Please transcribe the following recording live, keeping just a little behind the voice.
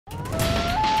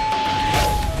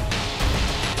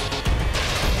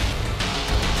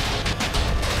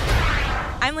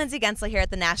I'm Lindsay Guentzel here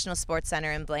at the National Sports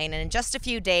Center in Blaine, and in just a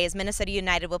few days, Minnesota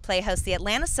United will play host the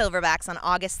Atlanta Silverbacks on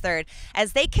August 3rd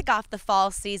as they kick off the fall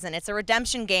season. It's a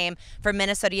redemption game for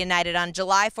Minnesota United. On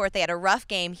July 4th, they had a rough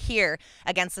game here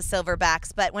against the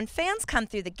Silverbacks, but when fans come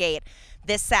through the gate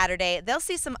this Saturday, they'll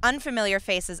see some unfamiliar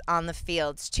faces on the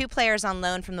fields. Two players on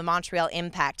loan from the Montreal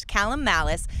Impact, Calum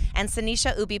Mallace and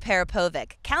Sinisa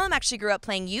Ubiparipovic. Calum actually grew up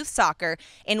playing youth soccer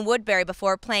in Woodbury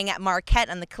before playing at Marquette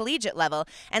on the collegiate level,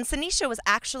 and Sinisa was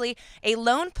actually a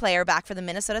lone player back for the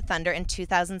Minnesota Thunder in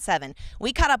 2007.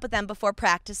 We caught up with them before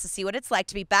practice to see what it's like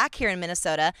to be back here in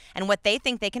Minnesota and what they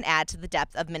think they can add to the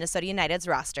depth of Minnesota United's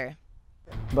roster.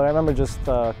 But I remember just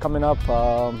coming up,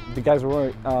 the guys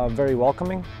were very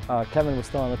welcoming. Kevin was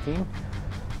still on the team,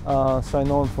 so I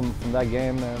know him from that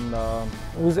game, and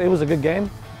it was a good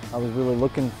game. I was really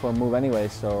looking for a move anyway,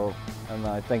 and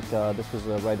I think this was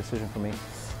the right decision for me.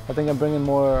 I think I'm bringing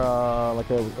more like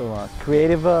a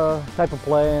creative type of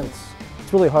play, and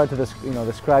it's really hard to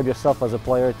describe yourself as a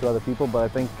player to other people, but I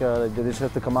think they just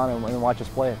have to come out and watch us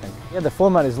play, I think. Yeah, the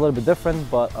format is a little bit different,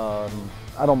 but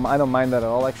I don't mind that at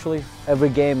all, actually. Every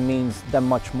game means that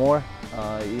much more.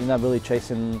 You're not really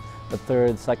chasing the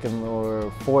third, second,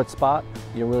 or fourth spot.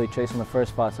 You're really chasing the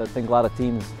first spot, so I think a lot of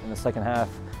teams in the second half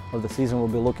of the season will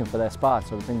be looking for that spot,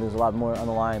 so I think there's a lot more on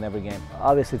the line every game.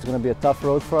 Obviously, it's going to be a tough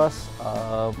road for us,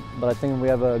 but I think we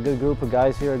have a good group of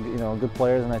guys here, good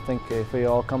players, and I think if we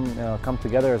all come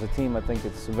together as a team, I think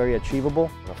it's very achievable.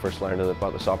 When I first learned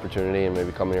about this opportunity and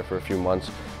maybe coming here for a few months,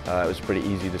 it was a pretty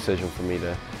easy decision for me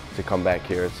to come back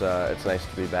here. It's nice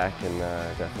to be back, and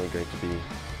definitely great to be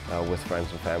with friends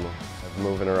and family.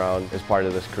 Moving around is part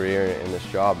of this career and this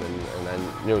job, and I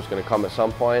knew it was going to come at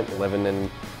some point. Living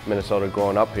in Minnesota,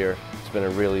 growing up here, it's been a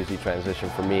real easy transition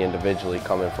for me individually,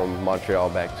 coming from Montreal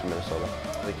back to Minnesota.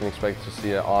 They can expect to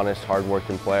see an honest,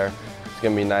 hard-working player. It's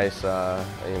going to be nice,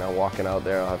 walking out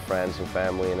there. I'll have friends and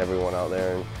family and everyone out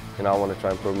there, and I want to try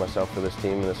and prove myself for this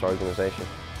team and this organization.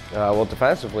 Well,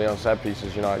 defensively on set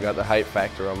pieces, I got the height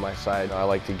factor on my side. I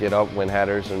like to get up, win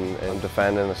headers, and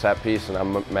defend in the set piece, and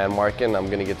I'm man marking. I'm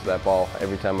going to get to that ball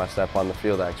every time I step on the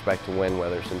field. I expect to win,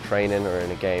 whether it's in training or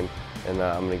in a game, and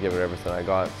I'm going to give it everything I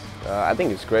got. I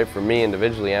think it's great for me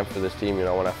individually and for this team.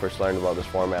 When I first learned about this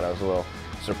format, I was a little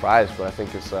surprised, but I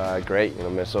think it's great.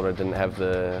 Minnesota didn't have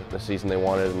the season they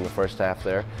wanted in the first half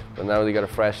there, but now they got a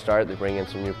fresh start. They bring in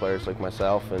some new players like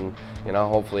myself, and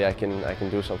hopefully I can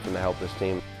do something to help this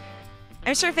team.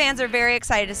 I'm sure fans are very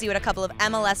excited to see what a couple of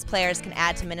MLS players can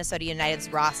add to Minnesota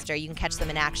United's roster. You can catch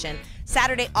them in action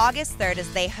Saturday, August 3rd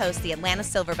as they host the Atlanta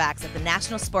Silverbacks at the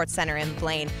National Sports Center in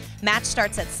Blaine. Match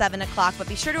starts at 7 o'clock, but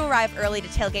be sure to arrive early to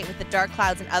tailgate with the Dark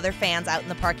Clouds and other fans out in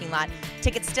the parking lot.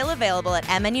 Tickets still available at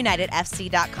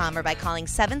mnunitedfc.com or by calling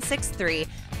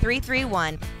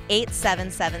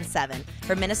 763-331-8777.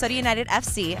 For Minnesota United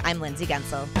FC, I'm Lindsay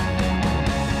Guentzel.